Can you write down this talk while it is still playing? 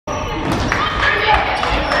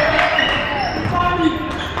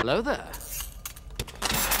Hello there.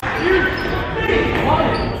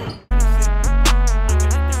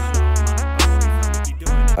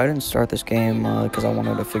 I didn't start this game because I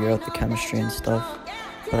wanted to figure out the chemistry and stuff,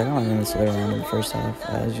 but I got on this later on in the first half,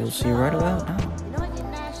 as you'll see right about now.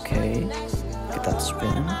 Okay, get that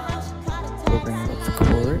spin. We'll bring it up the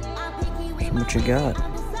court. Show what you got.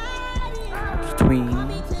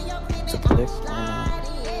 Tween. It's a pick.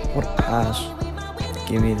 What a pass.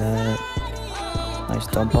 Give me that. Nice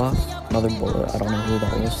dump off. Another bullet. I don't know who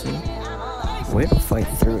that was to. Way to fight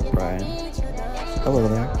through it, Brian. Hello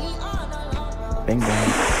there. Bang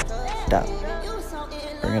bang. Dap.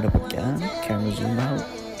 Bring it up again. Camera zoom out.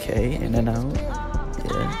 Okay, in and out.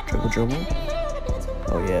 Yeah, dribble.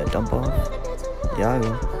 Oh yeah, dump off. Yeah,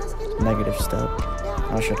 negative step.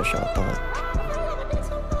 I should have shot that.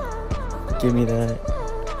 Give me that.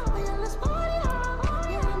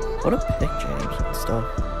 What a pick, James, and stuff.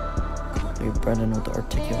 Look at Brendan with the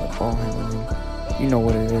articulate ball handling. You know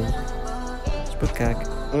what it is. Split cack.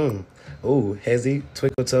 Ooh, hezzy,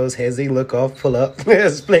 twinkle toes, hezzy, look off, pull up,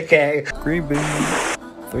 split cack. Green bean.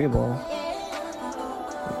 3 ball.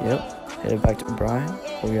 Yep. Hit it back to Brian.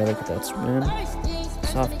 Oh yeah, look at that spin.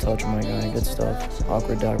 Soft touch, my guy. Good stuff.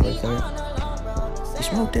 Awkward dot right there. He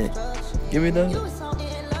smoked it. Give me that.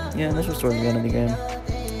 Yeah, and this was towards the end of the game.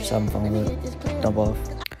 Just having fun with it. Dump off.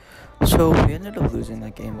 So we ended up losing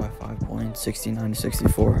that game by 5 points,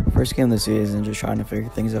 69-64. First game of the season, just trying to figure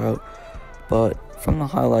things out. But from the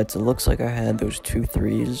highlights, it looks like I had those 2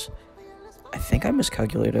 threes. I think I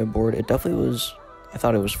miscalculated a board. It definitely was, I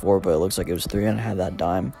thought it was 4, but it looks like it was 3, and I had that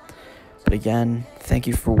dime. But again, thank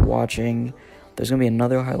you for watching. There's going to be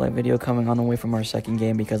another highlight video coming on the way from our second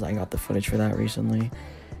game because I got the footage for that recently.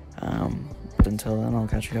 But until then, I'll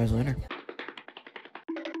catch you guys later.